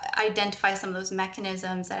identify some of those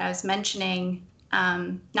mechanisms that I was mentioning,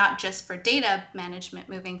 not just for data management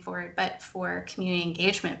moving forward, but for community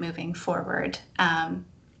engagement moving forward. And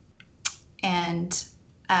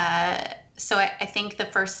so I think the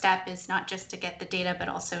first step is not just to get the data, but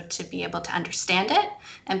also to be able to understand it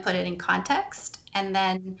and put it in context. And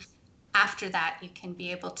then after that, you can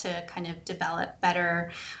be able to kind of develop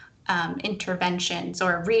better interventions,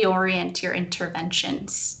 or reorient your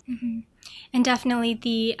interventions. Mm-hmm. And definitely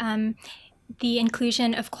the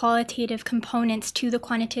inclusion of qualitative components to the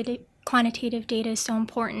quantitative data is so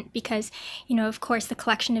important, because, you know, of course, the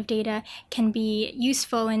collection of data can be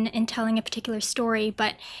useful in telling a particular story,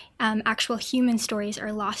 but actual human stories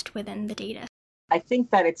are lost within the data. I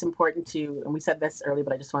think that it's important to, and we said this earlier,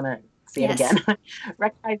 but I just want to say it again,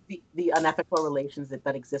 recognize the unethical relations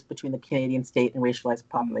that exist between the Canadian state and racialized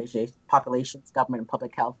populations, government and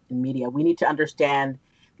public health and media. We need to understand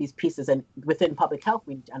these pieces, and within public health,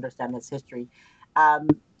 we need to understand this history.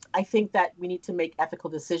 I think that we need to make ethical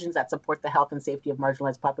decisions that support the health and safety of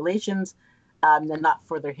marginalized populations, and not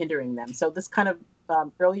further hindering them. So this kind of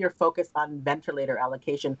earlier focus on ventilator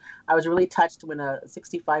allocation, I was really touched when a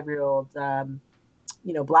 65-year-old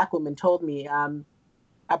Black woman told me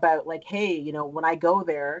about, like, hey, when I go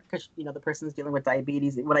there, because the person's dealing with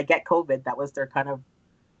diabetes, when I get COVID, that was their kind of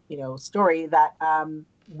story, that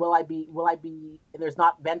will I be, and there's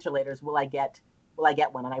not ventilators, will I get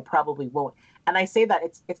one? And I probably won't. And I say that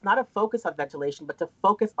it's not a focus on ventilation, but to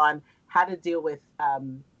focus on how to deal with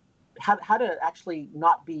how to actually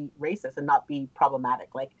not be racist and not be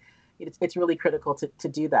problematic. Like, it's really critical to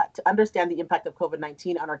do that, to understand the impact of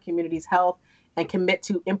COVID-19 on our community's health, and commit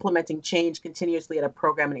to implementing change continuously at a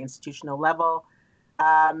program and institutional level,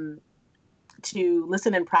 to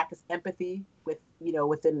listen and practice empathy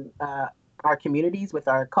within our communities, with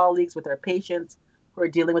our colleagues, with our patients who are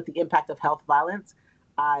dealing with the impact of health violence.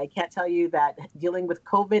 I can't tell you that dealing with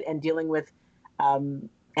COVID and dealing with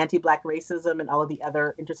anti-Black racism and all of the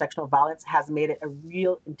other intersectional violence has made it a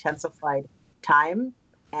real intensified time.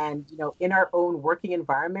 And, in our own working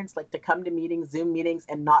environments, like, to come to meetings, Zoom meetings,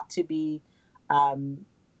 and not to be,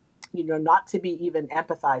 not to be even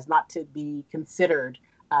empathized, not to be considered,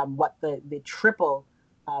 what the triple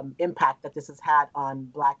impact that this has had on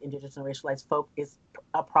Black, Indigenous, and racialized folk is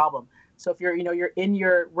a problem. So if you're in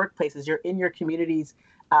your workplaces, you're in your communities,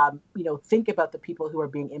 think about the people who are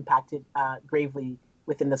being impacted gravely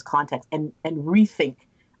within this context, and rethink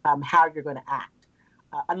how you're going to act.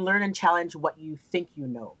 Unlearn and challenge what you think you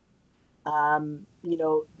know.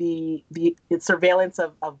 The surveillance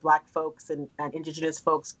of Black folks and Indigenous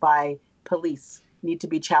folks by police need to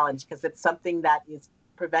be challenged, because it's something that is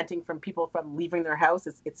preventing people from leaving their house.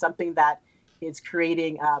 It's something that is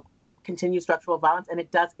creating continued structural violence, and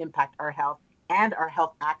it does impact our health and our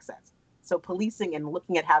health access. So policing and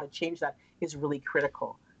looking at how to change that is really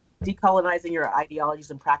critical. Decolonizing your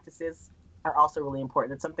ideologies and practices are also really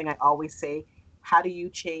important. It's something I always say. How do you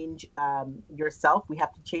change yourself? We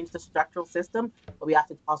have to change the structural system, but we have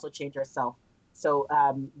to also change ourselves. So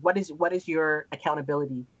what is your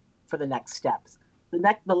accountability for the next steps?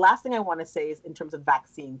 The last thing I want to say is in terms of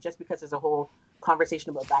vaccines, just because there's a whole conversation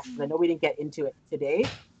about vaccines. I know we didn't get into it today,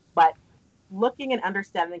 but looking and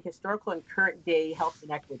understanding historical and current day health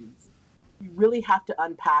inequities, we really have to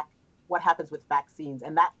unpack what happens with vaccines.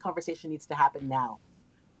 And that conversation needs to happen now.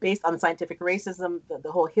 Based on scientific racism,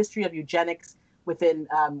 the whole history of eugenics within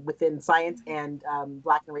science and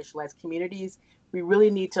Black and racialized communities, we really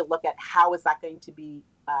need to look at how is that going to be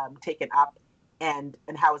taken up, and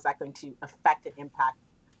how is that going to affect and impact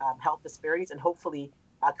health disparities, and hopefully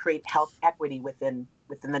create health equity within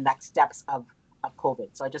the next steps of COVID.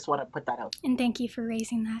 So I just want to put that out. And thank you for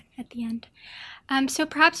raising that at the end. So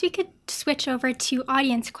perhaps we could switch over to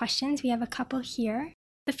audience questions. We have a couple here.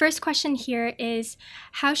 The first question here is,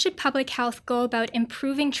 how should public health go about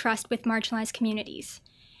improving trust with marginalized communities?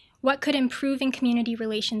 What could improving community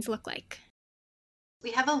relations look like?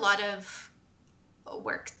 We have a lot of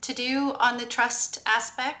work to do on the trust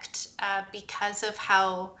aspect because of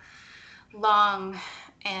how long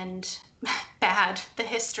and bad the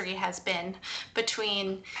history has been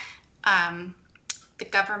between the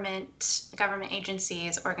government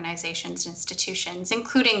agencies, organizations, institutions,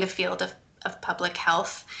 including the field of public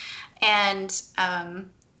health. And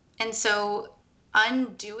so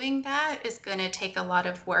undoing that is going to take a lot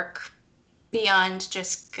of work beyond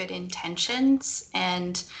just good intentions.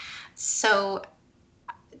 And so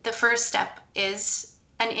the first step is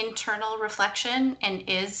an internal reflection and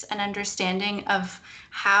is an understanding of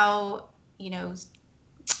how,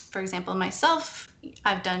 for example, myself,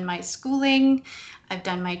 I've done my schooling, I've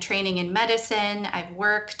done my training in medicine, I've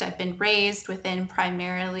been raised within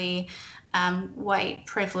primarily white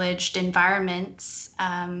privileged environments,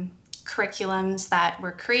 curriculums that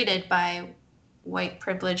were created by white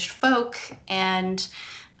privileged folk, and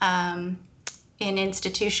in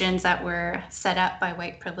institutions that were set up by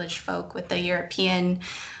white privileged folk with the European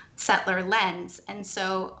settler lens. And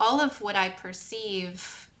so all of what I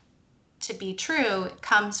perceive to be true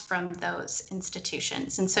comes from those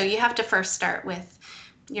institutions. And so you have to first start with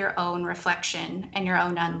your own reflection and your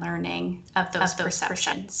own unlearning of those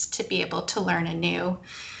perceptions to be able to learn anew.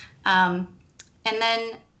 And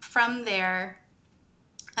then from there,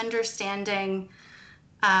 understanding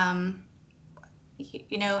how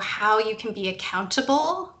you can be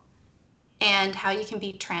accountable and how you can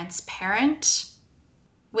be transparent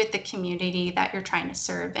with the community that you're trying to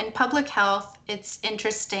serve. In public health, it's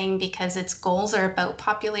interesting because its goals are about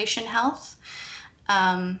population health.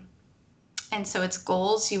 And so its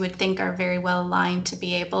goals you would think are very well aligned to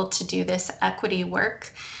be able to do this equity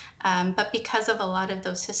work. But because of a lot of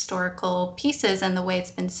those historical pieces and the way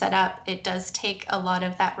it's been set up, it does take a lot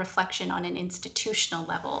of that reflection on an institutional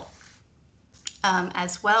level,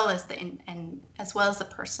 as well as the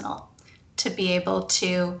personal, to be able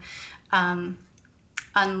to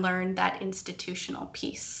unlearn that institutional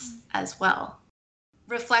piece as well.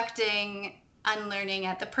 Reflecting, unlearning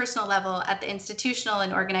at the personal level, at the institutional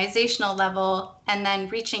and organizational level, and then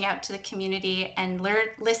reaching out to the community and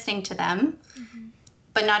listening to them,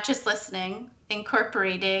 but not just listening,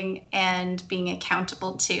 incorporating and being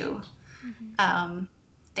accountable to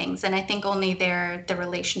things. And I think only there the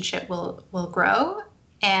relationship will grow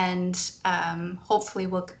and hopefully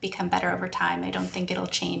will become better over time. I don't think it'll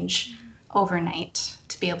change overnight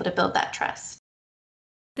to be able to build that trust.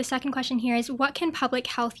 The second question here is, what can public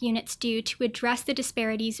health units do to address the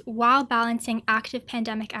disparities while balancing active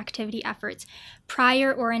pandemic activity efforts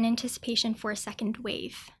prior or in anticipation for a second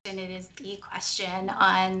wave? And it is the question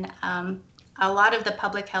on a lot of the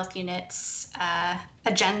public health units'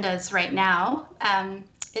 agendas right now.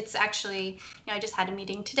 It's actually, I just had a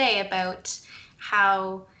meeting today about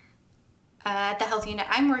how at the health unit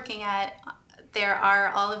I'm working at, there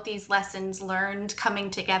are all of these lessons learned coming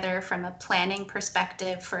together from a planning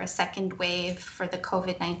perspective for a second wave for the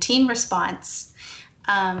COVID-19 response,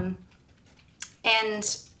 and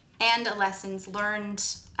a lessons learned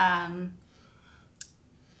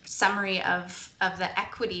summary of the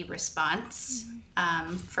equity response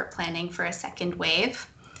for planning for a second wave.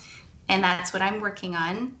 And that's what I'm working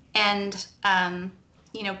on. And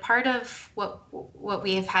part of what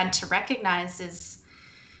we have had to recognize is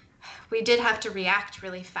we did have to react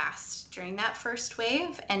really fast during that first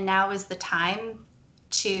wave, and now is the time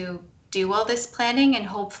to do all this planning. And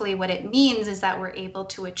hopefully what it means is that we're able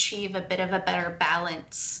to achieve a bit of a better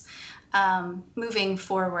balance moving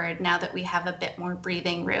forward now that we have a bit more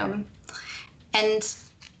breathing room. And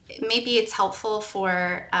maybe it's helpful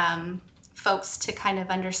for folks to kind of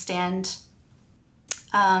understand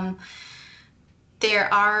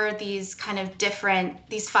there are these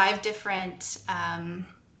these 5 different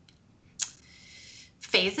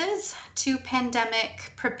phases to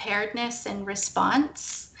pandemic preparedness and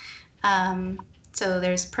response. So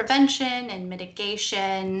there's prevention and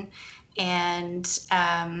mitigation and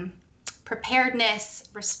preparedness,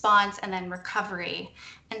 response, and then recovery.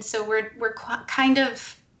 And so we're kind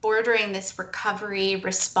of bordering this recovery,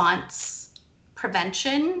 response,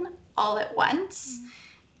 prevention all at once.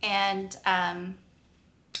 And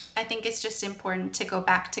I think it's just important to go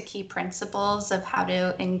back to key principles of how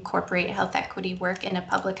to incorporate health equity work in a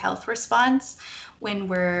public health response when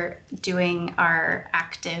we're doing our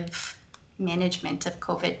active management of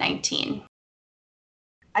COVID-19.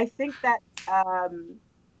 I think that,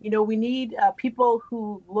 we need people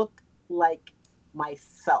who look like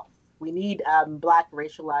myself. We need Black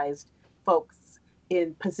racialized folks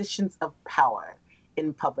in positions of power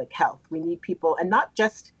in public health. We need people, and not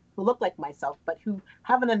just who look like myself, but who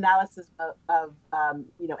have an analysis of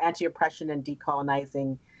anti-oppression and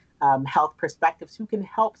decolonizing health perspectives, who can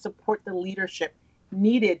help support the leadership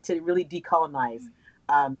needed to really decolonize,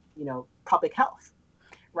 public health,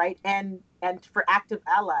 right? And for active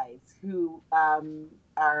allies who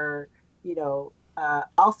are,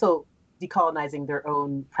 also decolonizing their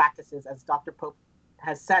own practices, as Dr. Pope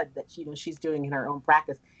has said that she's doing in her own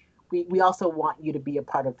practice. We also want you to be a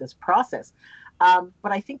part of this process.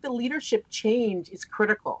 But I think the leadership change is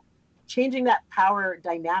critical. Changing that power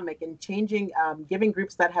dynamic and changing, giving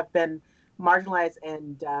groups that have been marginalized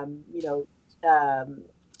and,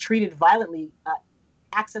 treated violently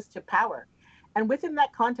access to power. And within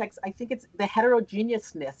that context, I think it's the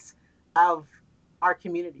heterogeneousness of our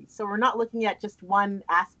community. So we're not looking at just one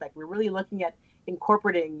aspect. We're really looking at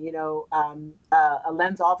incorporating, a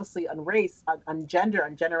lens obviously on race, on gender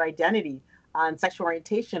identity, on sexual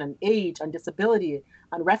orientation, on age, on disability,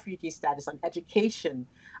 on refugee status, on education,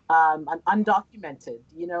 on undocumented,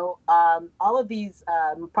 all of these,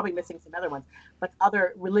 probably missing some other ones, but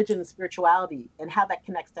other religion, spirituality, and how that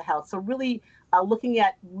connects to health. So really looking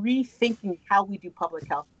at rethinking how we do public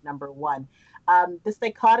health, number one. This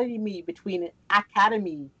dichotomy between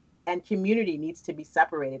academy and community needs to be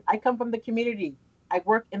separated. I come from the community. I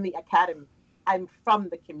work in the academy. I'm from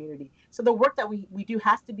the community. So the work that we do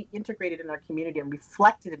has to be integrated in our community and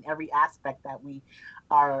reflected in every aspect that we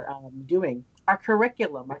are doing. Our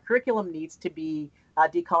curriculum needs to be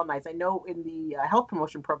decolonized. I know in the health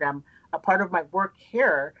promotion program, a part of my work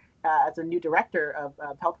here as a new director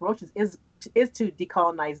of health promotions is to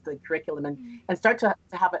decolonize the curriculum and start to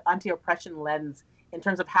have an anti-oppression lens in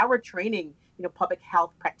terms of how we're training, public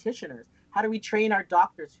health practitioners. How do we train our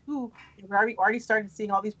doctors who we're already started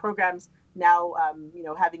seeing all these programs now,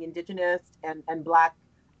 having Indigenous and Black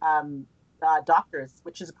doctors,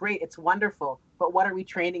 which is great. It's wonderful. But what are we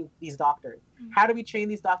training these doctors? How do we train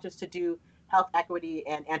these doctors to do health equity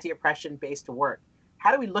and anti-oppression based work?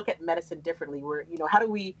 How do we look at medicine differently? How do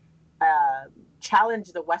we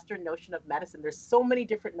challenge the Western notion of medicine? There's so many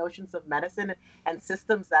different notions of medicine and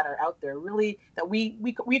systems that are out there, really, that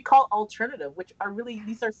we call alternative, which are really,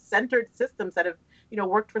 these are centered systems that have,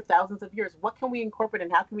 worked for thousands of years. What can we incorporate,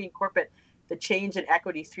 and how can we incorporate the change and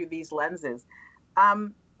equity through these lenses? I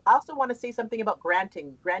also want to say something about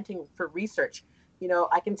granting for research.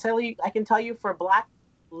 I can tell you for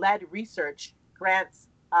Black-led research grants,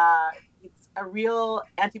 it's a real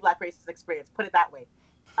anti-Black racist experience, put it that way.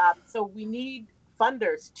 So we need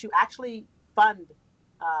funders to actually fund,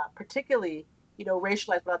 particularly,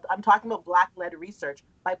 racialized, but I'm talking about Black-led research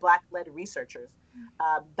by Black-led researchers.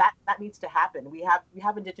 That needs to happen. We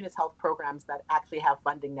have Indigenous health programs that actually have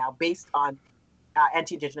funding now based on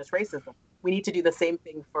anti-Indigenous racism. We need to do the same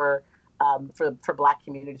thing for Black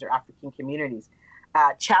communities or African communities.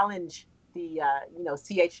 Challenge the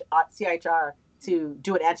CIHR to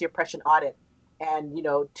do an anti-oppression audit, and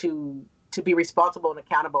to be responsible and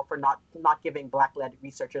accountable for not giving Black-led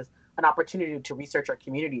researchers an opportunity to research our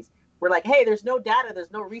communities. We're like, hey, there's no data,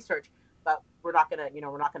 there's no research, but we're not gonna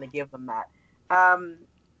give them that.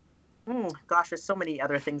 Gosh, there's so many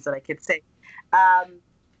other things that I could say.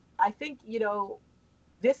 I think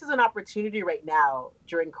this is an opportunity right now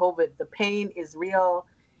during COVID. The pain is real,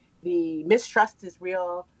 the mistrust is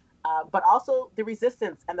real, but also the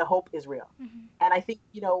resistance and the hope is real. And I think,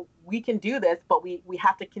 we can do this, but we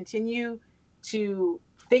have to continue to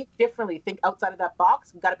think differently, think outside of that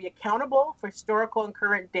box. We've got to be accountable for historical and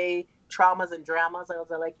current day traumas and dramas, as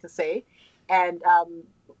I like to say, and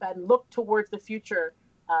look towards the future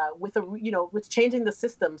with changing the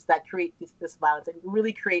systems that create this violence and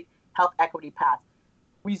really create health equity paths.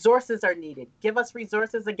 Resources are needed. Give us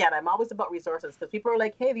resources. Again, I'm always about resources because people are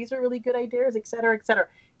like, hey, these are really good ideas, et cetera, et cetera.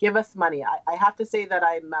 Give us money. I have to say that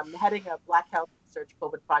I'm heading a Black Health Research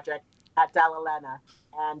COVID project at Dalla Lana.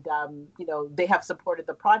 And, they have supported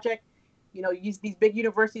the project. These big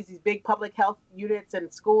universities, these big public health units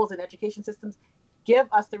and schools and education systems, give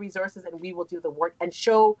us the resources and we will do the work and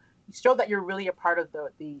show that you're really a part of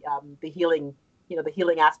the healing, the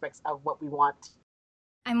healing aspects of what we want.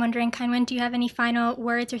 I'm wondering, Kynwynn, do you have any final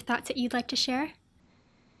words or thoughts that you'd like to share?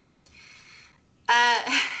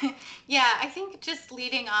 Yeah, I think just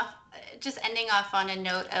ending off on a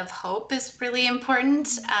note of hope is really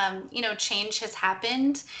important. Change has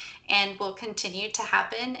happened and will continue to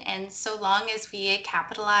happen. And so long as we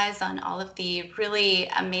capitalize on all of the really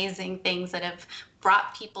amazing things that have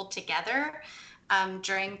brought people together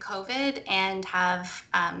during COVID and have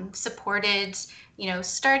supported,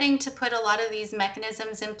 starting to put a lot of these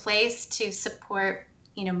mechanisms in place to support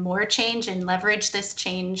more change and leverage this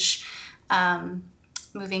change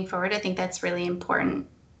moving forward. I think that's really important.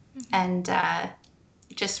 And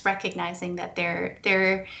just recognizing that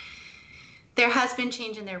there has been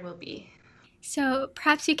change and there will be. So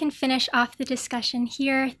perhaps we can finish off the discussion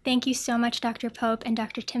here. Thank you so much, Dr. Pope and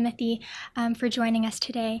Dr. Timothy, for joining us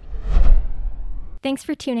today. Thanks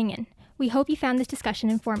for tuning in. We hope you found this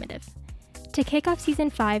discussion informative. To kick off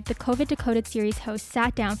Season 5, the COVID Decoded series hosts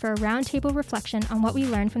sat down for a roundtable reflection on what we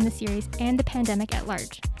learned from the series and the pandemic at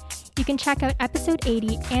large. You can check out Episode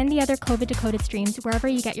 80 and the other COVID Decoded streams wherever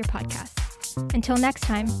you get your podcasts. Until next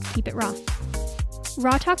time, keep it raw.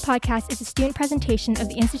 Raw Talk Podcast is a student presentation of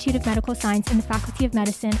the Institute of Medical Science in the Faculty of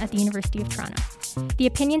Medicine at the University of Toronto. The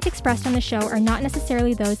opinions expressed on the show are not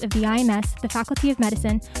necessarily those of the IMS, the Faculty of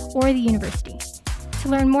Medicine, or the university. To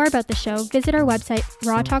learn more about the show, visit our website,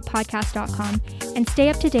 rawtalkpodcast.com, and stay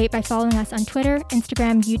up to date by following us on Twitter,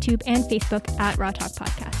 Instagram, YouTube, and Facebook at Raw Talk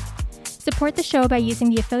Podcast. Support the show by using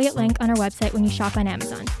the affiliate link on our website when you shop on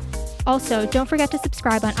Amazon. Also, don't forget to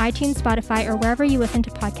subscribe on iTunes, Spotify, or wherever you listen to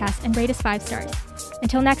podcasts and rate us 5 stars.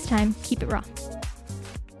 Until next time, keep it raw.